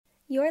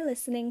You're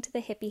listening to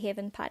the Hippie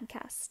Haven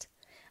podcast.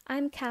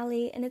 I'm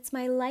Callie, and it's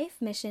my life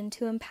mission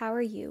to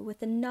empower you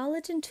with the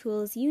knowledge and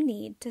tools you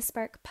need to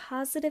spark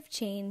positive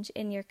change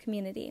in your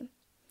community.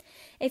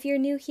 If you're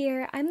new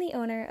here, I'm the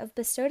owner of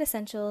Bestowed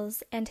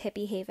Essentials and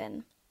Hippie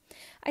Haven.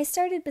 I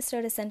started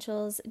Bestowed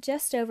Essentials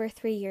just over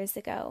 3 years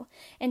ago,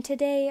 and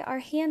today our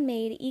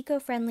handmade,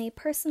 eco-friendly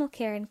personal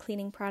care and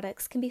cleaning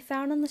products can be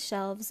found on the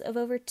shelves of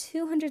over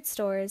 200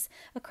 stores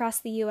across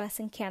the US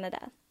and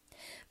Canada.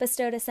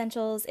 Bestowed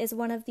Essentials is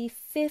one of the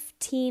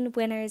 15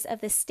 winners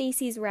of the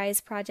Stacy's Rise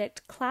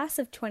Project Class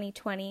of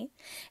 2020,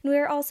 and we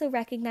are also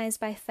recognized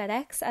by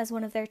FedEx as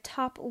one of their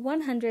top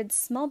 100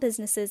 small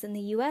businesses in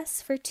the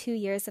US for 2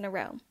 years in a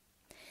row.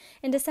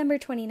 In December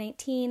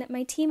 2019,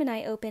 my team and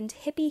I opened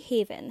Hippie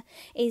Haven,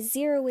 a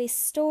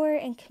zero-waste store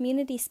and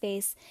community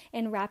space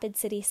in Rapid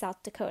City,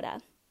 South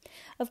Dakota.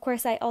 Of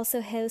course, I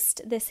also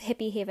host this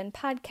Hippie Haven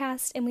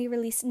podcast, and we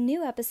release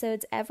new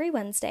episodes every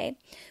Wednesday,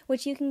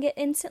 which you can get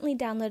instantly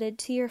downloaded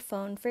to your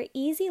phone for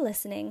easy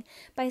listening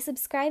by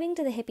subscribing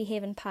to the Hippie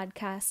Haven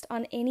podcast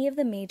on any of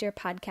the major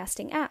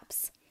podcasting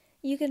apps.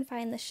 You can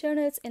find the show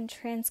notes and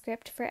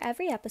transcript for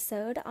every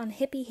episode on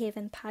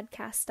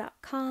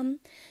hippiehavenpodcast.com.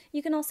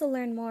 You can also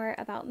learn more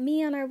about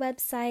me on our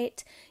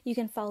website. You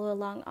can follow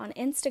along on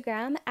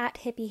Instagram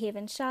at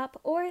hippiehavenshop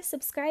or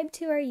subscribe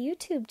to our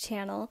YouTube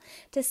channel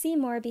to see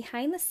more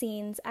behind the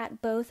scenes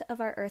at both of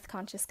our Earth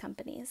Conscious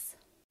companies.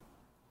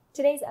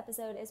 Today's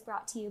episode is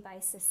brought to you by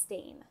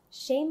Sustain,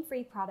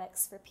 shame-free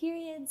products for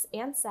periods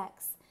and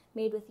sex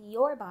made with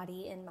your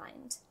body in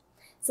mind.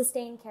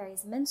 Sustain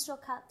carries menstrual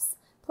cups,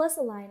 plus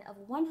a line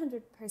of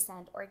 100%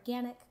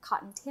 organic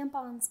cotton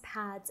tampons,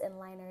 pads, and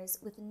liners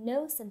with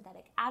no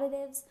synthetic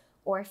additives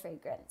or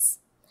fragrance.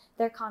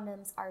 Their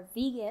condoms are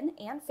vegan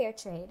and fair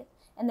trade,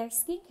 and their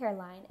skincare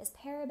line is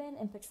paraben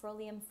and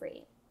petroleum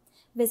free.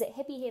 Visit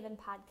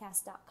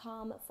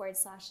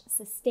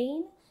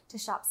hippiehavenpodcast.com/sustain to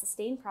shop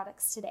Sustain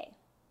products today.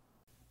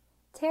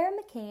 Tara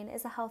McCann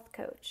is a health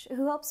coach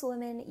who helps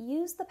women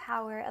use the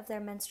power of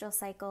their menstrual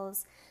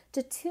cycles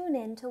to tune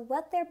in to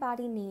what their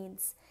body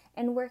needs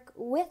and work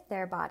with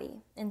their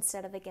body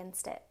instead of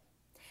against it.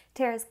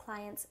 Tara's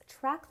clients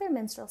track their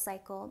menstrual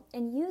cycle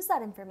and use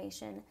that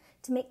information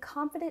to make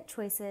confident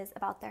choices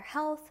about their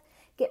health,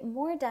 get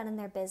more done in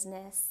their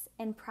business,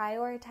 and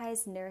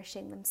prioritize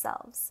nourishing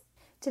themselves.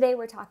 Today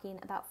we're talking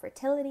about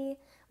fertility,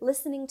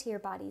 listening to your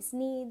body's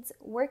needs,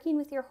 working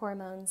with your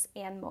hormones,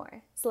 and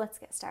more. So let's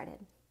get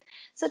started.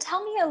 So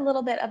tell me a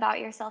little bit about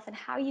yourself and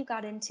how you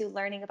got into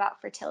learning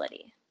about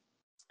fertility.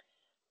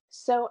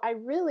 So I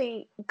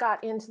really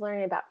got into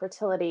learning about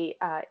fertility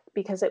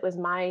because it was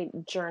my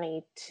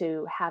journey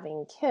to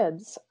having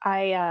kids.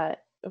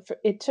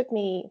 It took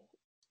me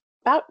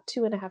about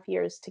 2.5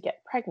 years to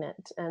get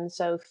pregnant. And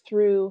so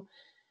through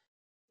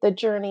the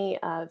journey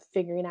of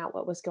figuring out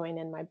what was going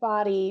in my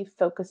body,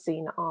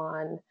 focusing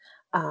on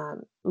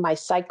my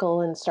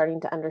cycle and starting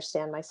to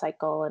understand my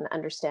cycle and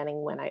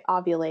understanding when I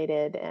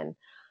ovulated and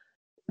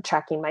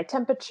tracking my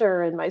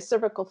temperature and my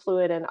cervical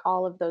fluid and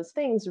all of those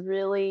things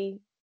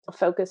really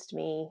focused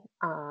me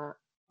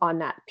on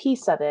that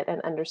piece of it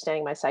and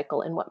understanding my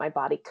cycle and what my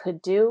body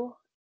could do.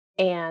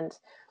 And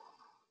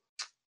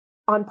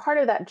on part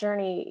of that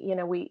journey,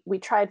 we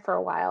tried for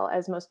a while,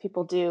 as most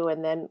people do,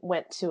 and then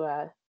went to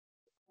a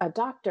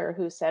doctor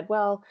who said,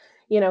 well,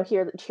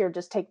 here,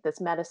 just take this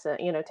medicine,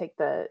 take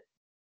the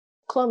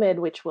Clomid,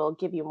 which will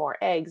give you more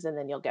eggs, and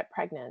then you'll get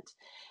pregnant.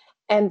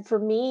 And for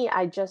me,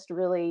 I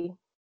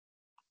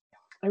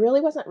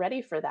really wasn't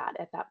ready for that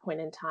at that point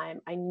in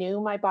time. I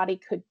knew my body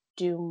could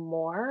do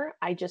more.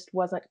 I just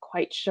wasn't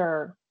quite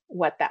sure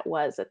what that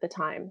was at the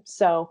time.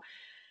 So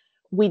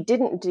we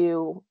didn't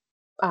do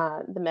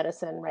the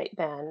medicine right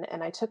then.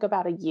 And I took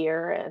about a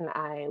year and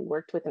I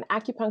worked with an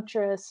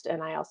acupuncturist,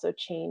 and I also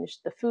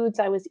changed the foods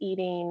I was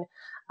eating,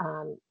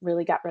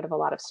 really got rid of a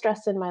lot of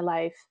stress in my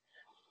life,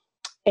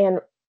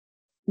 and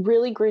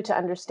really grew to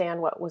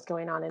understand what was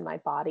going on in my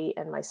body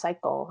and my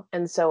cycle.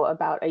 And so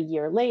about a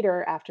year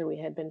later, after we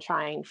had been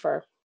trying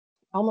for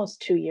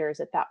almost 2 years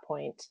at that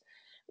point,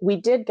 we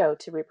did go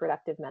to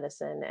reproductive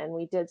medicine, and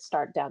we did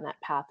start down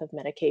that path of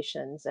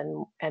medications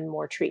and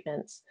more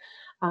treatments.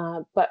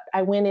 But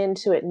I went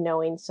into it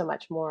knowing so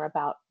much more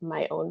about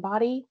my own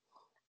body,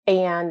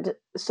 and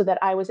so that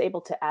I was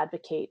able to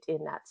advocate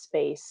in that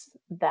space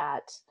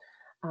that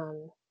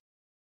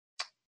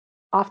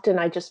often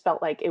I just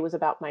felt like it was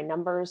about my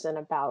numbers and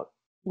about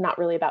not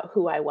really about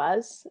who I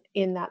was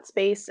in that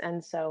space.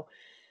 And so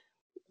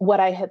what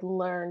I had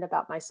learned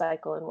about my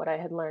cycle and what I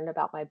had learned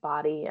about my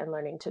body and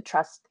learning to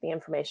trust the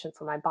information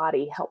from my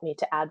body helped me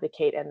to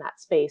advocate in that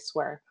space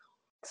where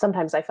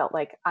sometimes I felt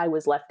like I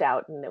was left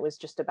out and it was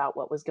just about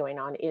what was going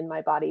on in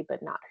my body,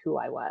 but not who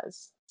I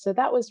was. So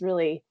that was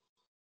really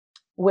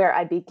where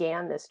I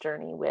began this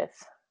journey with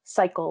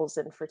cycles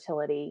and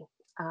fertility.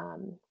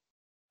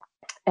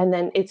 And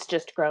then it's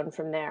just grown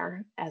from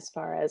there as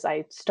far as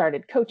I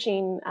started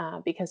coaching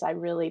because I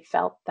really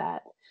felt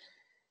that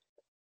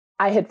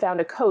I had found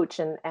a coach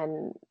and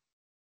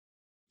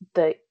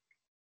the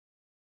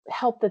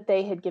help that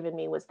they had given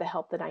me was the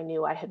help that I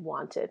knew I had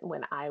wanted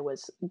when I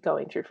was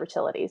going through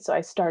fertility. So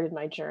I started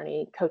my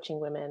journey coaching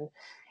women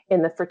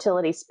in the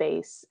fertility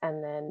space,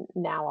 and then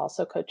now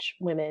also coach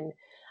women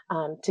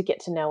to get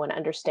to know and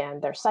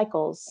understand their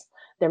cycles,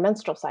 their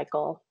menstrual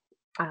cycle,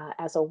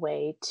 as a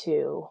way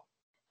to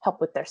help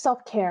with their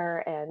self care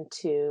and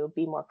to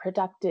be more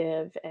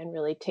productive and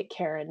really take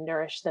care and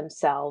nourish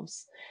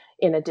themselves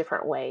in a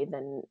different way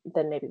than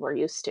maybe we're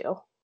used to.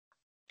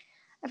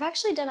 I've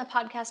actually done a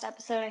podcast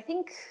episode, I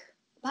think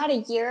about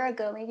a year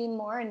ago, maybe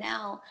more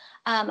now,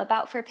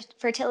 about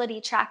fertility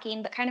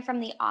tracking, but kind of from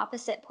the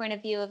opposite point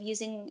of view of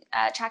using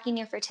tracking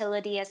your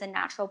fertility as a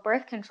natural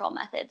birth control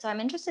method. So I'm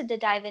interested to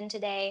dive in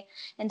today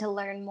and to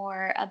learn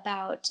more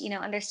about,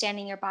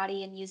 understanding your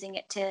body and using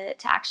it to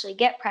actually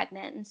get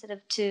pregnant instead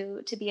of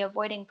to be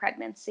avoiding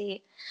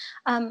pregnancy.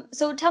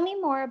 So tell me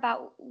more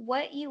about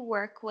what you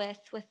work with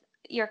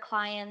your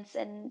clients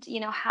and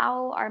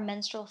how our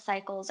menstrual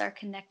cycles are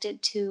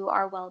connected to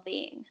our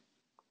well-being.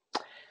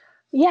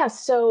 Yeah.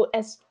 So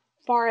as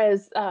far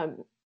as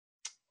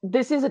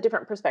this is a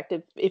different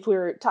perspective if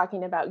we're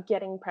talking about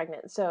getting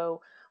pregnant.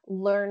 So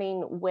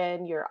learning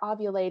when you're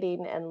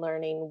ovulating and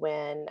learning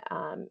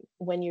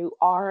when you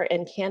are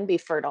and can be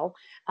fertile.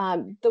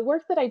 The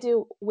work that I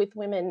do with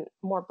women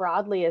more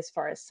broadly as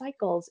far as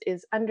cycles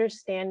is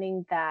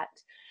understanding that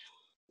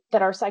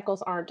our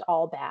cycles aren't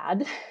all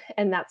bad.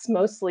 And that's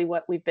mostly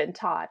what we've been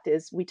taught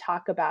is we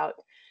talk about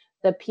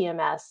the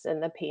PMS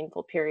and the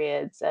painful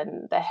periods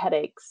and the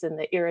headaches and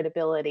the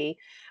irritability,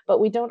 but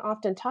we don't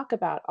often talk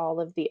about all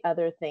of the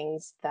other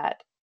things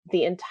that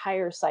the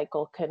entire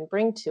cycle can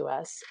bring to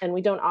us. And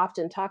we don't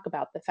often talk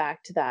about the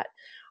fact that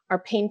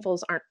our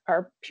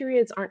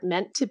periods aren't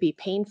meant to be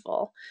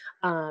painful.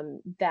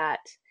 That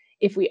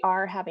if we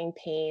are having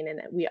pain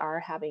and we are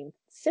having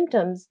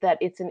symptoms, that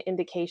it's an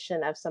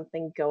indication of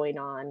something going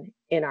on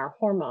in our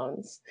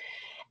hormones.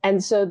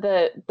 And so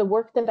the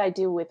work that I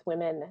do with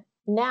women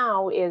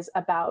now is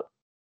about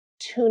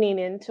tuning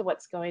into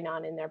what's going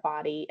on in their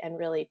body and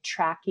really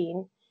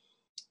tracking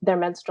their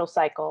menstrual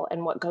cycle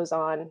and what goes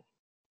on.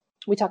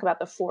 We talk about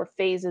the 4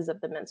 phases of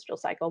the menstrual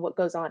cycle, what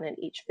goes on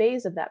in each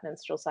phase of that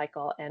menstrual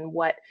cycle, and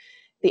what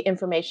the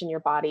information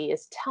your body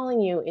is telling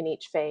you in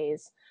each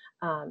phase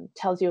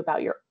tells you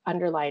about your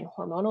underlying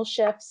hormonal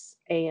shifts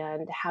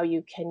and how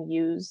you can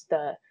use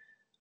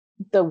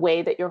the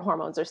way that your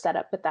hormones are set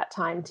up at that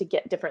time to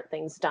get different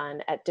things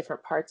done at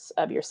different parts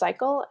of your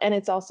cycle. And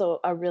it's also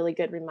a really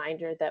good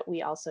reminder that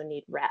we also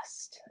need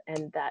rest,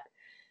 and that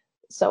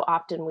so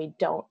often we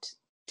don't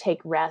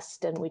take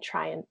rest and we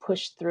try and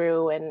push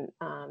through. And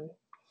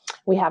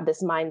we have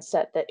this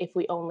mindset that if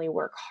we only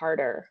work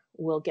harder,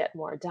 we'll get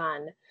more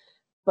done.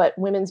 But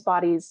women's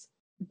bodies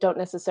don't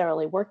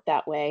necessarily work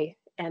that way.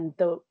 And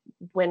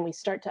when we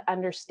start to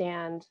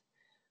understand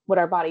what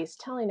our body is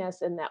telling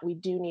us and that we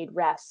do need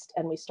rest,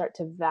 and we start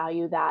to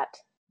value that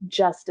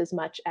just as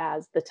much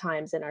as the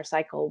times in our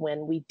cycle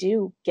when we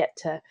do get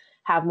to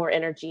have more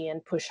energy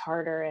and push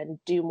harder and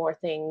do more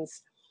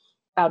things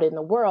out in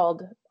the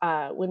world,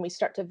 when we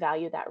start to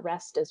value that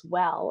rest as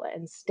well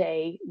and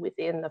stay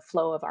within the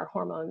flow of our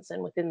hormones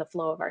and within the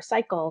flow of our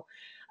cycle,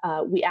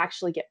 we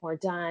actually get more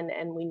done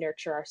and we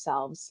nurture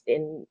ourselves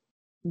in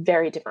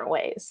very different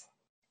ways.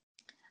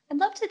 I'd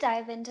love to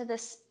dive into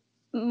this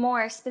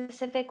more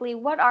specifically.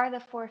 What are the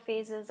 4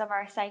 phases of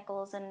our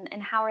cycles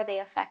and how are they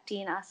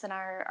affecting us and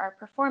our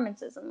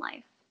performances in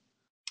life?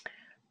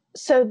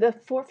 So the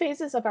 4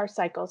 phases of our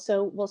cycle.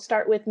 So we'll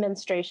start with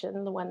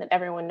menstruation, the one that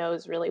everyone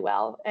knows really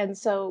well. And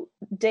so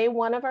day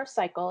 1 of our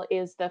cycle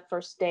is the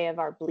first day of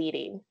our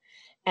bleeding.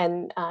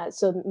 And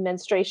so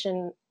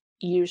menstruation,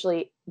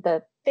 usually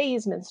the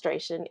phase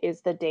menstruation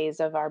is the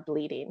days of our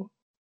bleeding.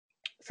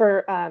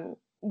 For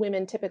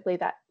women, typically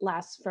that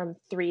lasts from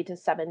 3 to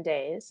 7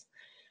 days.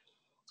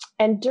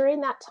 And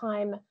during that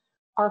time,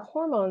 our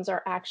hormones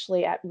are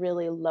actually at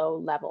really low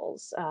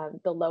levels,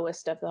 the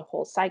lowest of the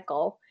whole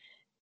cycle.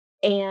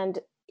 And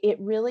it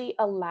really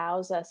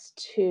allows us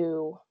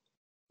to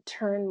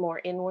turn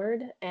more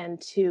inward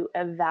and to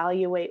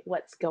evaluate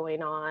what's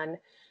going on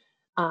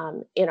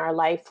in our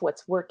life,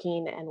 what's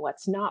working and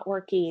what's not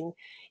working.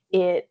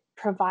 It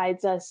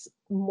provides us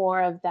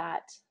more of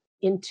that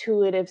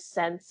intuitive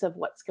sense of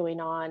what's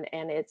going on.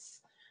 And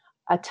it's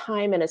a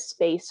time and a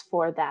space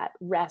for that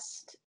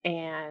rest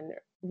and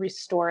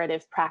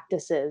restorative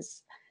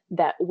practices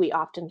that we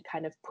often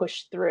kind of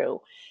push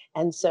through.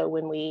 And so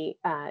when we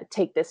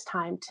take this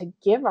time to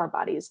give our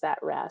bodies that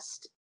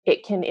rest,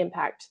 it can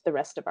impact the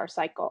rest of our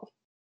cycle.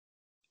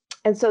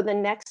 And so the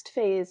next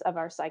phase of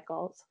our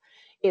cycles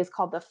is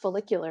called the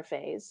follicular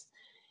phase.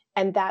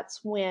 And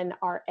that's when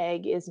our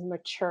egg is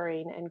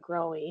maturing and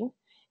growing.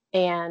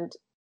 And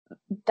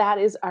that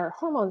is, our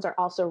hormones are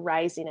also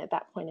rising at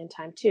that point in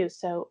time too.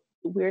 So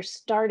we're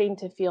starting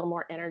to feel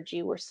more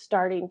energy. We're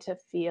starting to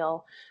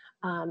feel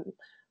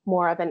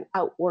more of an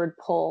outward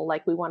pull,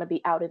 like we want to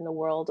be out in the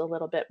world a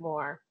little bit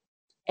more.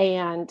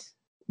 And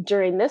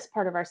during this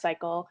part of our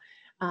cycle,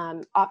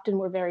 often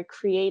we're very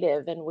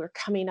creative and we're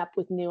coming up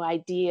with new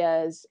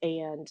ideas,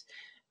 and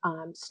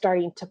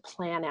starting to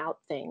plan out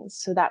things.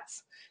 So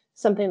that's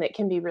something that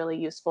can be really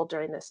useful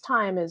during this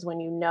time, is when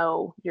you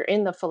know you're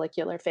in the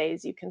follicular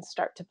phase, you can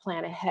start to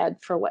plan ahead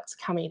for what's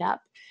coming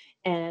up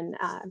and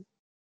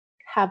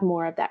have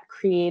more of that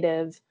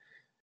creative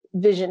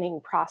visioning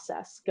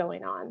process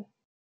going on.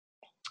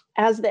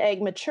 As the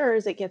egg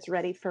matures, it gets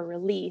ready for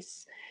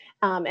release.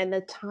 And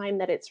the time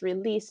that it's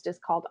released is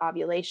called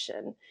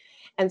ovulation.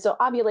 And so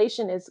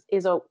ovulation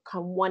is a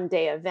kind of 1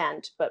 day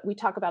event, but we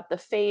talk about the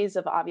phase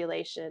of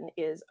ovulation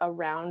is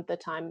around the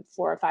time,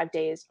 4 or 5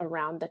 days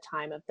around the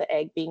time of the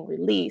egg being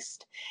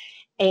released.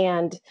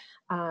 And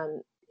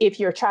if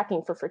you're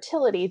tracking for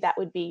fertility, that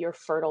would be your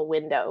fertile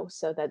window.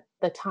 So that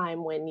the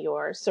time when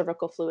your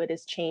cervical fluid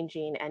is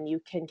changing and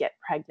you can get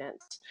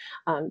pregnant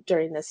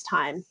during this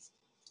time.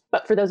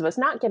 But for those of us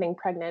not getting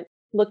pregnant,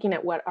 looking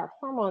at what our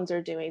hormones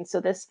are doing.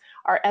 So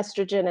our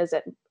estrogen is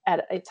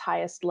at its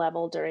highest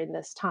level during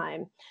this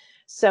time.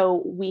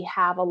 So we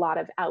have a lot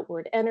of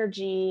outward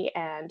energy,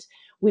 and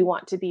we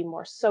want to be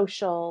more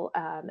social,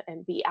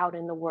 and be out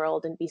in the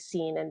world and be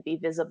seen and be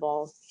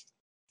visible.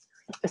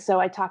 So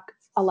I talk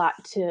a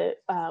lot to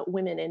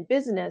women in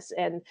business,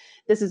 and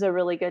this is a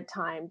really good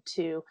time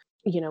to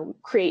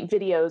create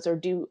videos or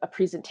do a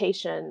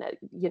presentation,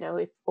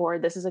 or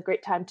this is a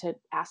great time to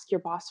ask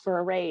your boss for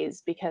a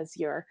raise, because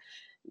your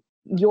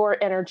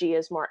energy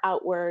is more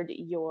outward,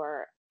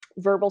 your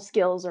verbal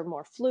skills are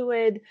more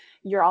fluid,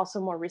 you're also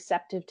more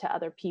receptive to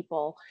other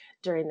people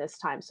during this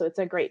time. So it's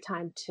a great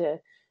time to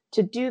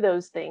do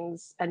those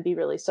things and be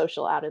really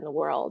social out in the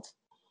world.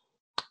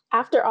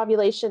 After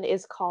ovulation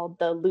is called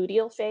the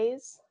luteal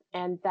phase,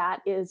 and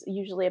that is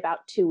usually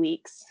about 2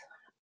 weeks.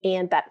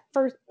 And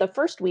the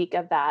first week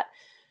of that,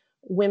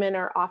 women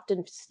are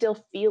often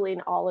still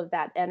feeling all of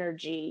that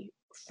energy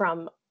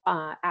from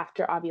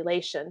after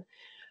ovulation.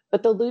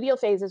 But the luteal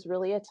phase is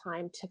really a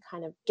time to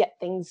kind of get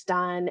things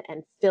done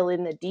and fill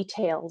in the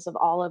details of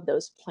all of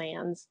those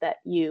plans that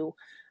you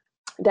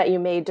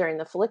made during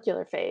the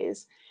follicular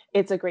phase.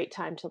 It's a great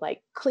time to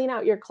like clean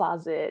out your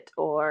closet,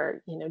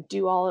 or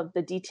do all of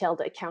the detailed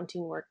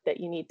accounting work that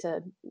you need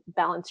to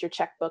balance your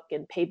checkbook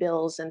and pay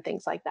bills and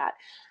things like that.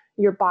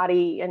 Your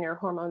body and your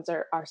hormones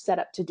are set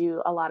up to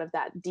do a lot of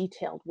that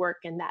detailed work,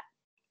 and that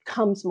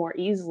comes more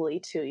easily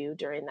to you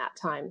during that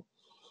time.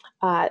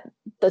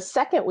 The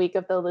second week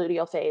of the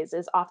luteal phase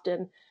is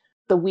often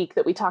the week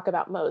that we talk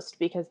about most,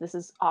 because this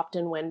is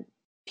often when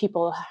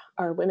people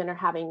or women are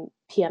having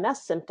PMS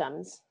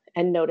symptoms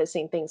and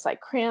noticing things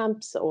like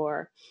cramps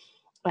or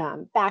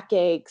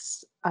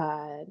backaches,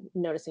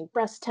 noticing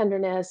breast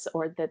tenderness,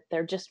 or that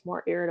they're just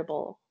more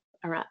irritable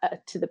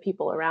to the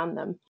people around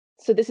them.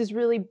 So this is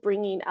really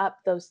bringing up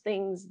those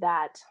things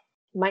that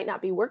might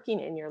not be working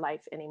in your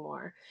life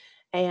anymore.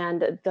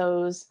 And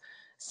those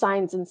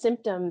signs and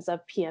symptoms of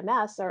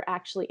PMS are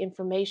actually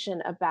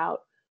information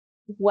about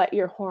what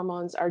your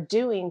hormones are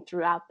doing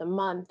throughout the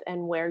month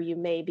and where you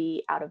may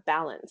be out of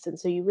balance. And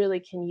so you really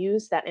can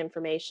use that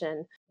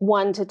information,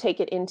 one, to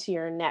take it into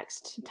your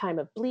next time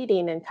of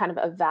bleeding and kind of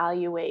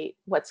evaluate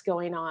what's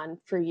going on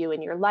for you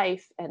in your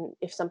life. And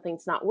if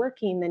something's not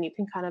working, then you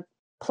can kind of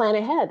plan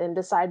ahead and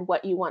decide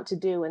what you want to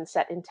do and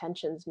set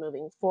intentions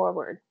moving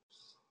forward.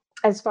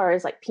 As far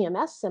as like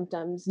PMS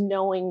symptoms,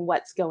 knowing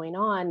what's going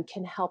on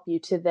can help you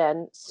to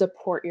then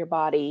support your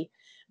body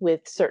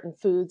with certain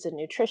foods and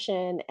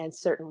nutrition and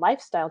certain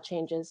lifestyle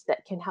changes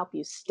that can help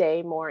you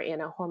stay more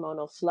in a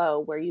hormonal flow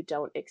where you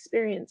don't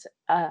experience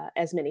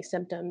as many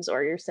symptoms,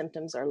 or your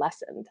symptoms are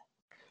lessened.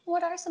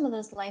 What are some of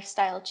those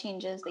lifestyle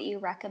changes that you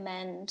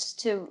recommend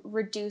to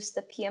reduce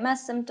the PMS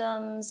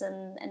symptoms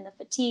and the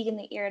fatigue and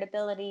the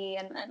irritability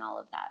and all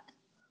of that?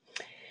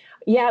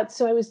 Yeah,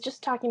 so I was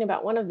just talking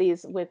about one of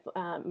these with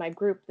my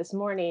group this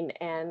morning,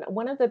 and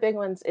one of the big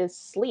ones is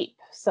sleep.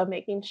 So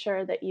making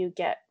sure that you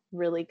get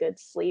really good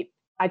sleep.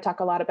 I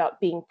talk a lot about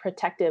being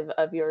protective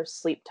of your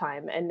sleep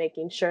time and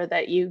making sure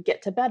that you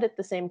get to bed at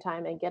the same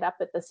time and get up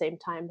at the same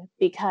time,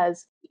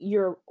 because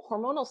your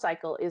hormonal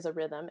cycle is a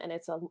rhythm, and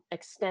it's an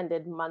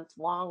extended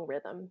month-long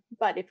rhythm.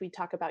 But if we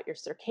talk about your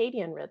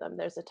circadian rhythm,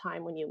 there's a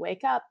time when you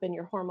wake up and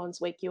your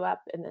hormones wake you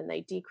up, and then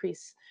they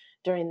decrease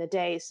during the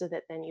day so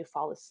that then you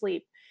fall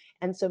asleep.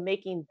 And so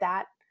making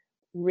that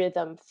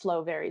rhythm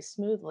flow very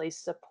smoothly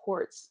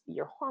supports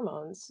your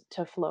hormones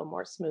to flow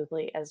more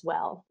smoothly as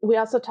well. We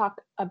also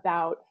talk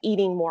about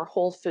eating more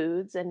whole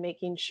foods and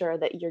making sure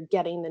that you're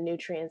getting the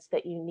nutrients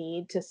that you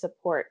need to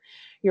support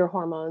your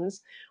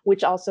hormones,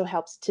 which also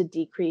helps to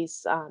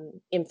decrease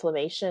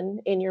inflammation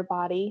in your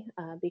body,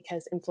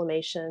 because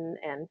inflammation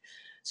and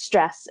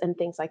stress and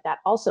things like that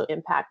also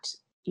impact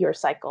your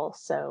cycle.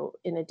 So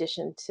in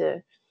addition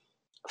to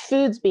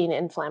foods being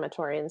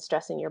inflammatory and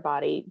stressing your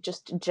body,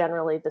 just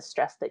generally the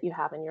stress that you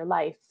have in your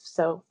life.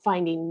 So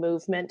finding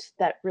movement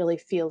that really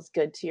feels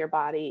good to your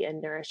body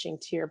and nourishing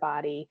to your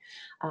body,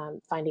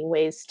 finding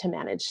ways to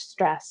manage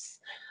stress,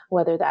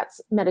 whether that's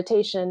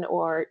meditation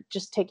or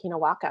just taking a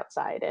walk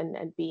outside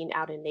and being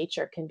out in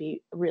nature, can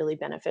be really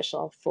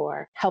beneficial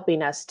for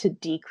helping us to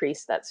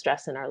decrease that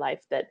stress in our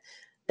life that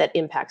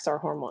impacts our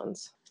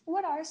hormones.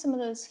 What are some of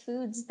those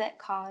foods that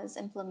cause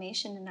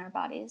inflammation in our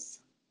bodies?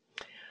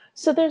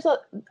 So there's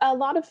a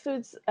lot of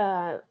foods,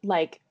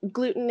 like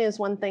gluten is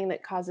one thing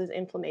that causes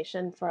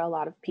inflammation for a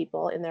lot of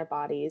people in their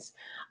bodies.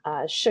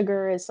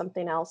 Sugar is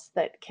something else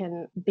that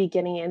can be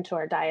getting into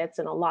our diets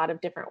in a lot of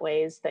different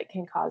ways that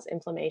can cause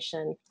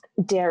inflammation.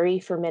 Dairy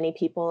for many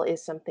people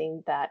is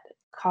something that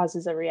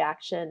causes a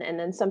reaction. And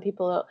then some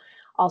people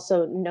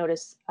also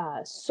notice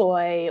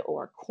soy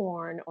or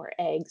corn or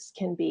eggs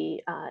can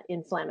be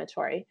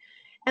inflammatory.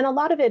 And a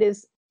lot of it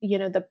is,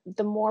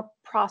 the more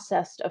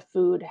processed a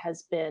food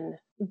has been,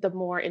 the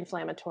more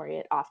inflammatory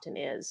it often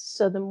is.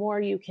 So the more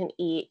you can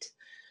eat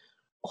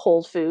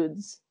whole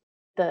foods,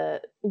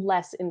 the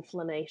less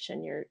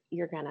inflammation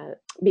you're gonna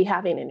be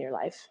having in your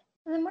life.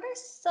 And then, what are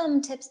some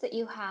tips that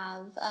you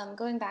have,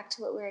 going back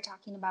to what we were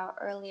talking about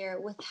earlier,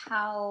 with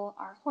how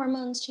our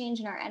hormones change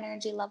and our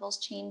energy levels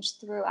change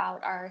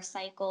throughout our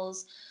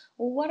cycles?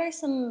 What are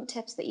some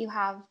tips that you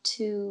have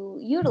to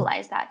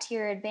utilize that to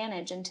your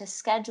advantage and to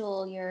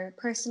schedule your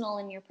personal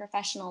and your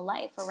professional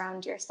life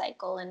around your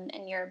cycle and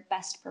your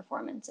best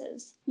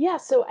performances? Yeah,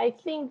 so I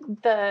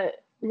think the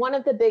one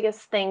of the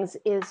biggest things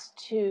is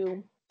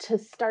to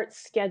start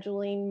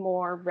scheduling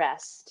more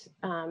rest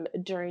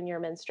during your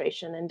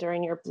menstruation and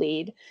during your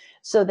bleed,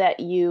 so that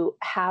you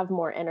have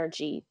more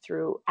energy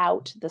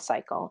throughout the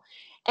cycle.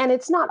 And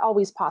it's not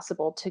always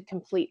possible to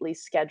completely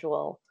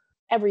schedule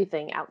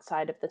everything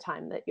outside of the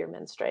time that you're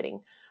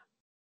menstruating.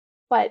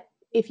 But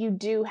if you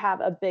do have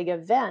a big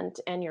event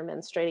and you're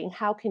menstruating,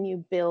 how can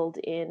you build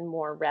in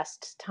more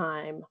rest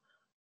time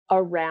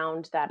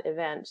around that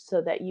event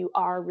so that you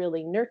are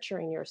really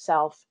nurturing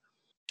yourself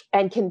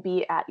and can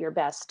be at your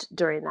best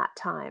during that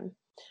time?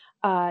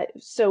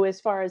 So as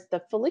far as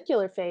the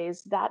follicular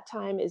phase, that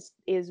time is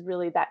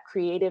really that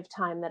creative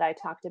time that I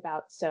talked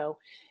about. So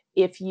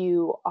if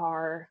you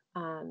are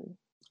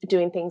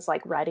doing things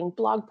like writing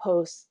blog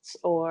posts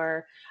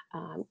or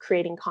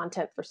creating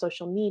content for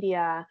social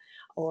media,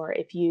 or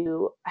if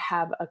you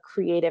have a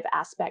creative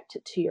aspect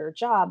to your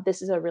job,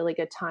 this is a really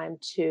good time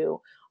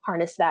to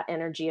harness that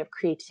energy of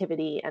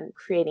creativity and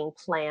creating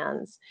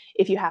plans.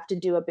 If you have to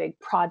do a big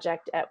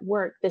project at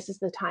work, this is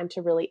the time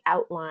to really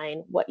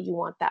outline what you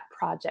want that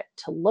project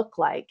to look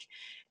like.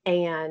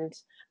 And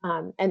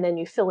then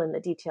you fill in the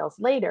details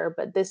later,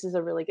 but this is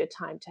a really good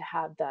time to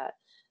have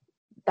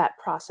that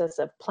process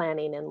of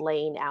planning and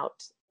laying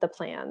out the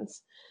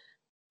plans.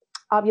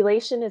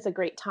 Ovulation is a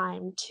great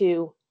time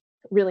to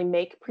really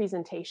make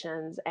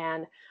presentations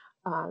and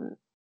um,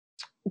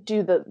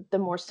 do the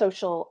more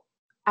social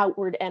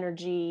outward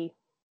energy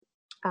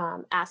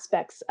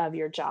aspects of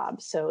your job.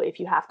 So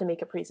if you have to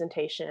make a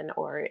presentation,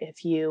 or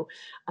if you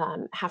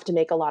have to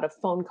make a lot of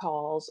phone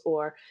calls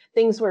or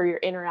things where you're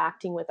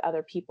interacting with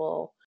other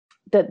people,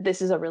 that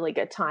this is a really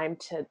good time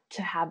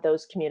to have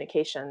those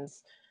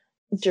communications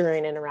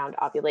during and around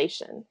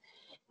ovulation.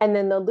 And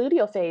then the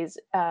luteal phase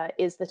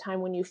is the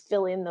time when you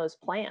fill in those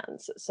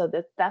plans. So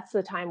that's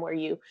the time where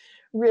you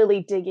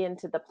really dig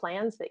into the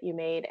plans that you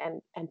made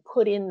and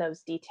put in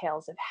those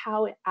details of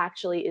how it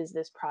actually is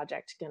this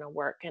project going to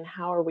work, and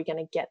how are we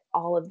going to get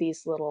all of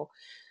these little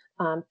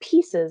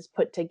pieces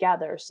put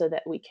together so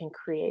that we can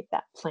create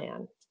that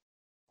plan.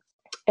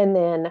 And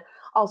then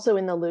also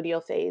in the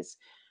luteal phase,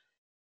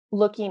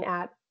 looking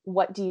at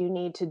what do you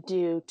need to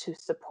do to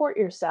support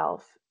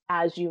yourself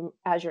as your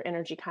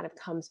energy kind of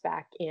comes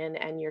back in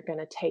and you're going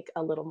to take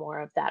a little more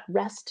of that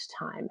rest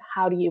time.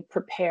 How do you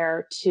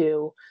prepare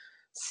to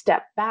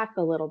step back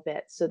a little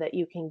bit so that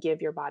you can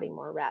give your body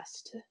more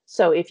rest?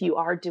 So if you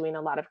are doing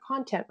a lot of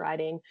content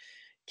writing,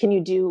 can you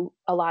do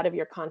a lot of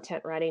your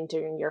content writing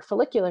during your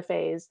follicular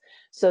phase,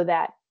 so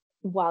that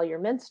while you're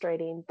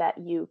menstruating, that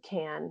you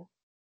can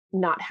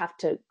not have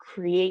to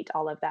create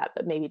all of that,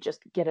 but maybe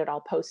just get it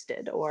all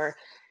posted, or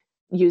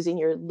using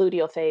your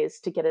luteal phase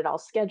to get it all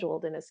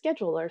scheduled in a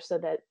scheduler so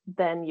that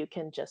then you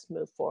can just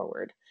move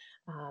forward,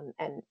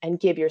 and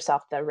give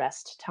yourself the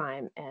rest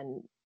time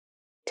and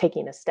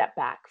taking a step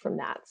back from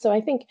that. So I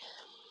think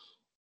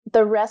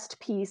the rest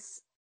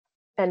piece,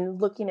 and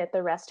looking at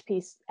the rest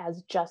piece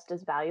as just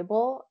as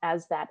valuable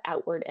as that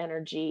outward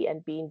energy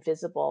and being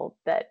visible,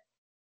 that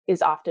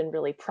is often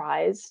really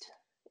prized,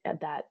 and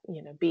that,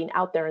 being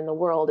out there in the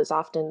world is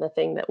often the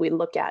thing that we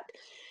look at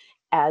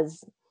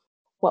as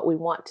what we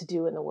want to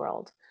do in the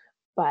world.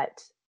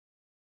 But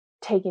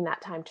taking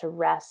that time to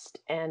rest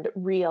and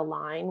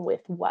realign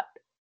with what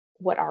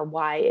our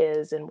why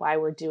is and why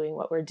we're doing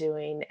what we're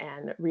doing,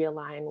 and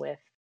realign with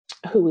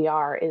who we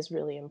are, is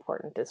really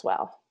important as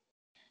well.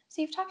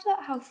 So you've talked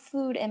about how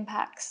food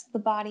impacts the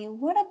body.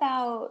 What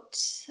about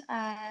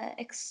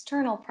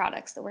external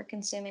products that we're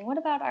consuming? What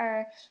about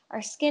our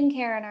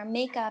skincare and our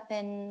makeup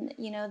and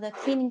the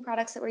cleaning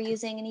products that we're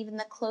using and even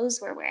the clothes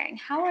we're wearing?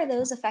 How are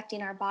those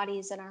affecting our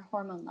bodies and our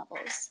hormone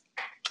levels?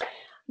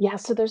 Yeah,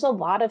 so there's a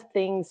lot of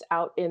things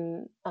out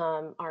in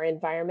our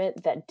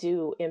environment that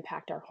do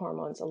impact our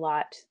hormones a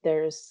lot.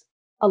 There's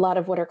a lot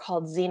of what are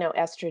called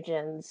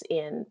xenoestrogens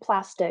in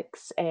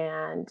plastics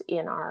and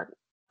in our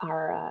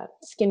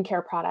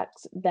skincare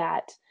products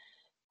that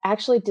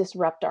actually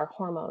disrupt our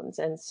hormones.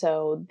 And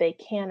so they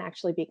can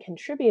actually be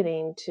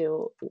contributing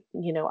to,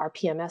 our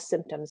PMS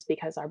symptoms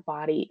because our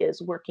body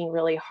is working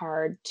really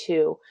hard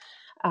to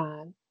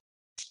uh,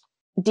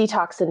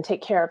 detox and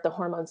take care of the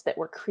hormones that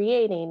we're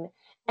creating.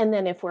 And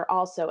then if we're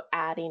also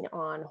adding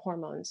on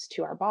hormones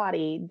to our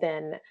body,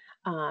 then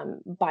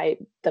by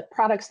the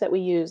products that we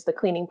use, the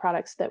cleaning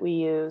products that we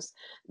use,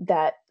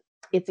 that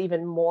it's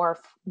even more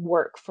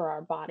work for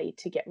our body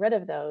to get rid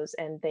of those,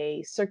 and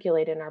they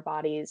circulate in our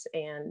bodies,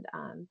 and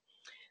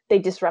they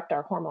disrupt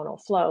our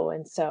hormonal flow.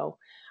 And so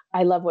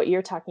I love what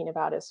you're talking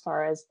about as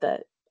far as the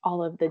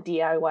all of the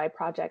DIY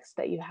projects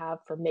that you have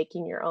for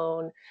making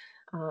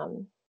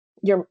um,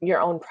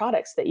 your own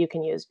products that you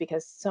can use,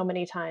 because so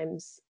many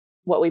times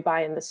what we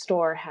buy in the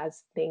store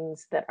has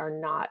things that are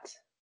not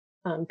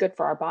good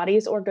for our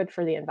bodies or good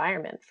for the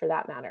environment for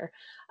that matter.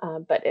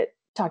 But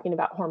talking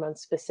about hormones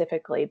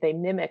specifically, they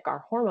mimic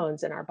our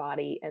hormones in our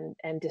body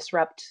and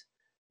disrupt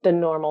the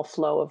normal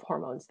flow of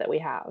hormones that we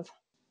have.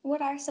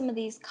 What are some of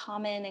these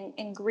common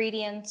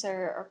ingredients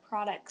or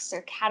products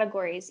or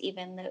categories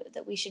even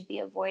that we should be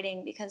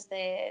avoiding because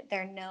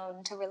they're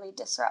known to really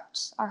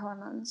disrupt our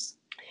hormones?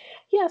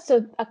 Yeah,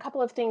 so a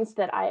couple of things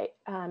that I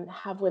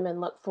have women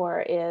look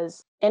for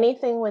is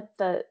anything with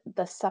the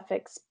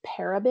suffix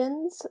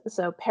parabens.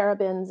 So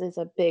parabens is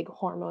a big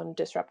hormone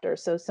disruptor.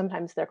 So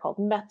sometimes they're called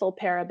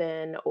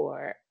methylparaben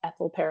or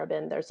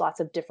ethylparaben. There's lots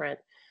of different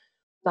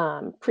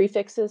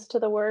prefixes to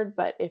the word,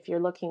 but if you're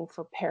looking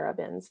for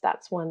parabens,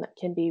 that's one that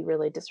can be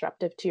really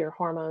disruptive to your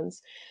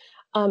hormones.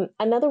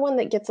 Another one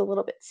that gets a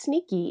little bit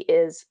sneaky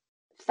is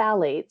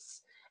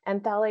phthalates,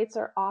 and phthalates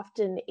are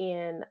often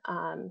in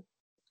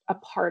a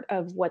part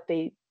of what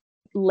they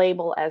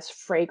label as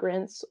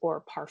fragrance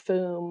or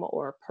parfum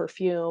or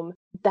perfume.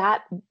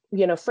 That,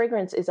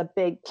 fragrance is a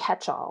big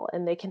catch-all,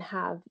 and they can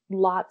have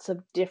lots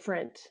of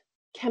different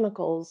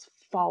chemicals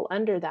fall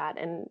under that.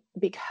 And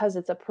because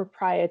it's a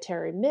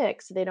proprietary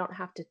mix, they don't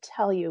have to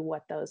tell you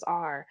what those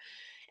are.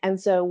 And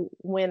so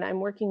when I'm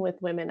working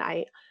with women,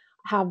 I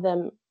have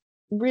them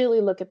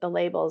really look at the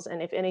labels.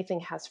 And if anything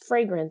has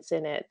fragrance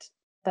in it,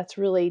 that's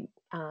really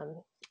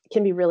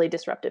can be really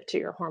disruptive to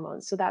your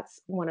hormones. So that's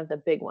one of the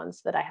big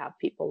ones that I have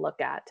people look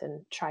at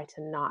and try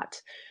to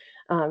not,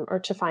 or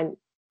to find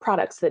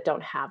products that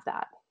don't have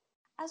that.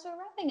 As we're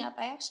wrapping up,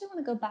 I actually want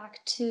to go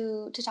back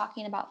to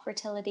talking about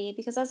fertility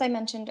because, as I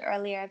mentioned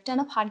earlier, I've done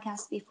a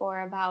podcast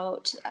before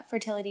about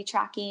fertility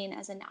tracking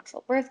as a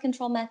natural birth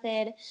control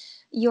method.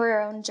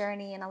 Your own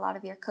journey and a lot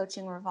of your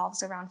coaching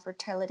revolves around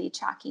fertility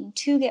tracking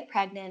to get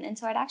pregnant, and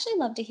so I'd actually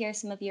love to hear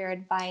some of your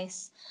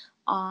advice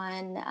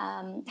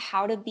on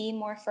how to be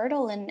more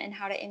fertile and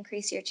how to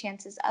increase your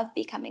chances of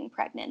becoming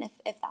pregnant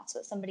if that's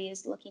what somebody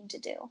is looking to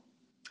do.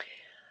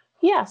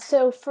 Yeah,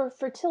 so for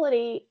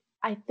fertility,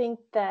 I think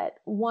that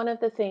one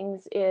of the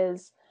things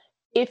is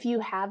if you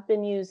have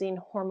been using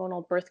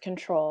hormonal birth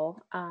control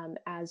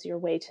as your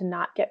way to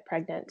not get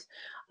pregnant,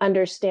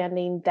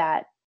 understanding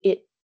that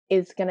it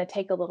is going to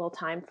take a little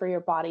time for your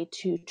body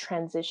to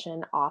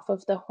transition off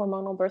of the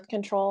hormonal birth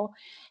control.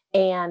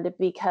 And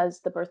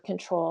because the birth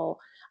control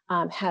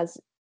has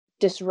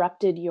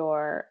disrupted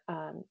your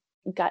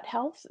gut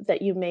health,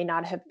 that you may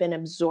not have been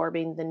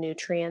absorbing the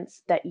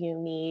nutrients that you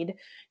need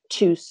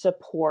to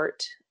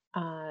support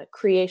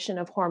creation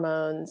of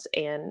hormones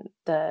and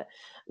the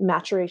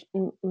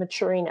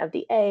maturing of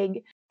the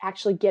egg,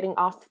 actually getting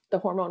off the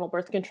hormonal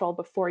birth control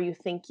before you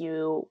think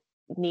you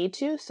need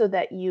to, so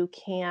that you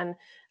can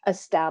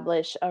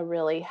establish a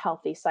really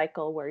healthy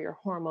cycle where your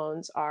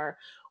hormones are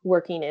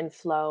working in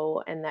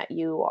flow and that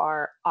you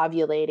are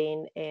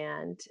ovulating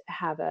and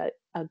have a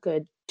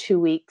good 2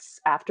 weeks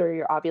after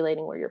you're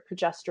ovulating where your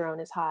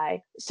progesterone is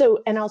high. So,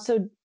 and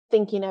also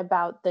thinking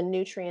about the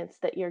nutrients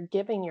that you're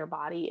giving your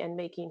body and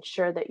making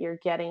sure that you're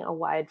getting a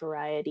wide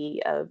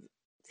variety of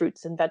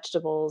fruits and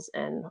vegetables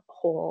and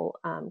whole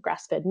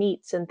grass-fed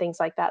meats and things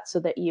like that, so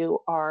that you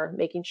are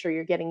making sure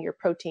you're getting your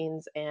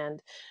proteins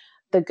and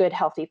the good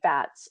healthy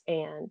fats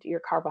and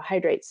your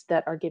carbohydrates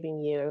that are giving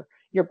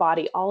your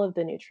body all of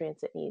the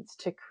nutrients it needs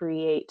to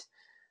create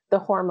the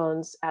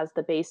hormones as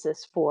the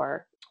basis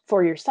for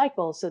your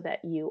cycle, so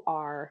that you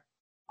are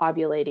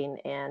ovulating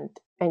and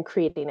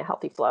creating a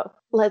healthy flow.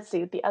 Let's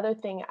see. The other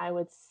thing I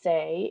would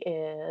say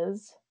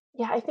is,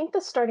 yeah, I think the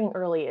starting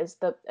early is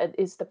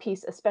the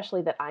piece,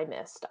 especially that I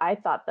missed. I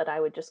thought that I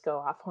would just go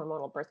off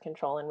hormonal birth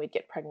control and we'd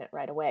get pregnant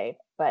right away,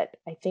 but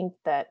I think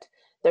that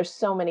there's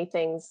so many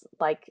things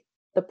like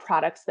the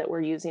products that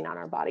we're using on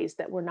our bodies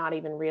that we're not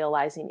even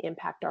realizing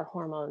impact our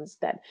hormones,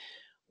 that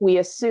we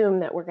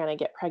assume that we're going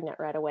to get pregnant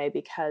right away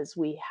because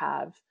we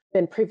have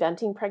been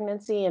preventing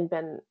pregnancy and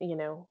been,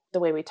 the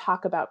way we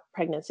talk about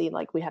pregnancy,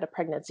 like we had a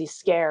pregnancy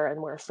scare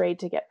and we're afraid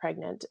to get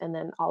pregnant. And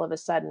then all of a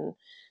sudden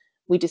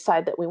we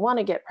decide that we want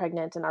to get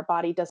pregnant, and our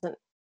body doesn't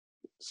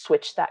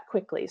switch that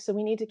quickly. So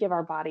we need to give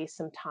our body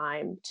some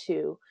time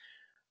to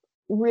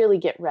really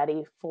get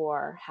ready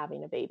for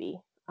having a baby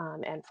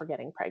and for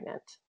getting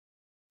pregnant.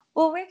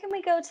 Well, where can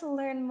we go to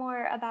learn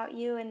more about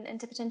you and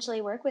to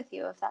potentially work with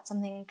you if that's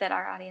something that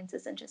our audience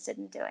is interested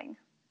in doing?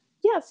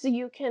 Yeah, so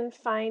you can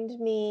find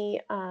me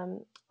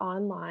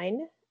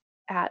online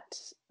at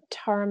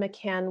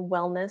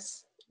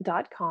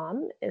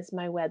taramccannwellness.com is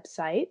my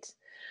website.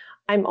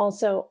 I'm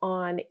also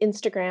on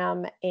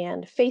Instagram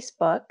and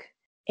Facebook,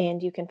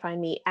 and you can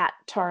find me at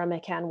Tara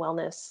McCann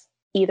Wellness.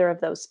 Either of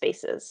those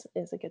spaces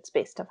is a good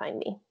space to find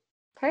me.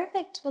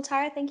 Perfect. Well,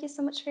 Tara, thank you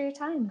so much for your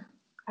time.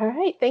 All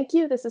right, thank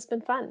you. This has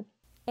been fun.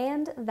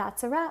 And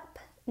that's a wrap.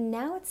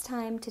 Now it's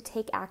time to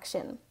take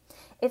action.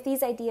 If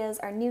these ideas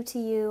are new to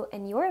you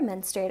and you're a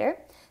menstruator,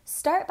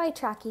 start by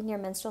tracking your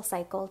menstrual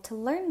cycle to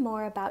learn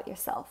more about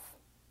yourself.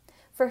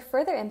 For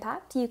further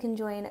impact, you can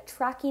join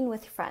Tracking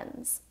with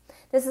Friends.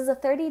 This is a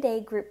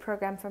 30-day group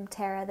program from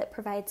Tara that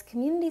provides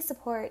community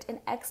support and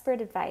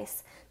expert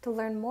advice to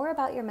learn more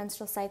about your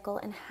menstrual cycle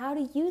and how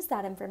to use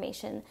that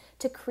information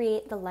to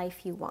create the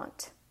life you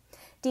want.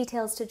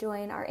 Details to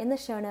join are in the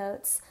show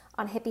notes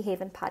on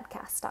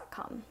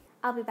hippiehavenpodcast.com.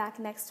 I'll be back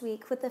next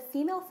week with the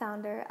female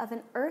founder of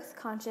an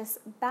earth-conscious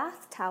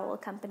bath towel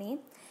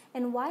company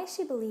and why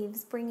she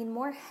believes bringing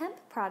more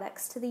hemp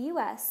products to the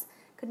U.S.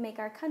 could make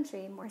our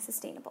country more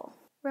sustainable.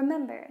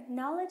 Remember,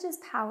 knowledge is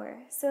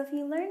power, so if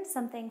you learned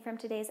something from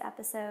today's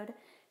episode,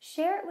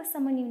 share it with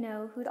someone you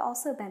know who'd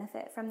also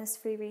benefit from this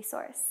free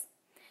resource.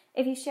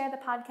 If you share the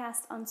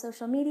podcast on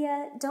social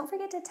media, don't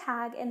forget to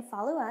tag and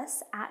follow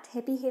us at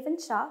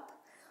hippiehavenshop,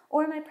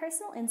 or my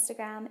personal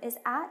Instagram is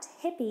at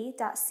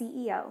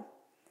hippie.ceo.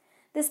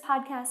 This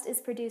podcast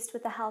is produced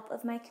with the help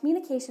of my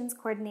communications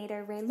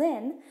coordinator, Ray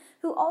Lynn,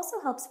 who also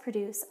helps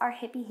produce our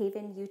Hippie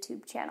Haven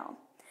YouTube channel.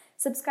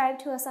 Subscribe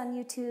to us on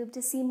YouTube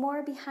to see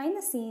more behind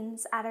the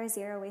scenes at our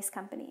zero waste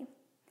company.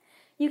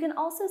 You can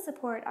also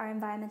support our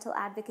environmental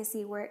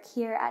advocacy work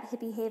here at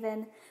Hippie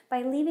Haven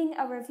by leaving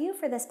a review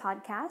for this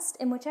podcast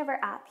in whichever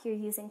app you're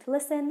using to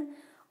listen,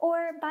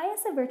 or buy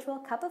us a virtual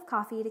cup of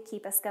coffee to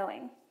keep us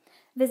going.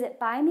 Visit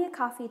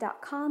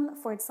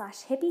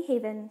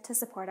buymeacoffee.com/hippiehaven to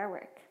support our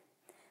work.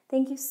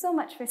 Thank you so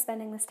much for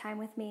spending this time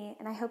with me,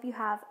 and I hope you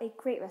have a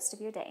great rest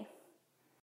of your day.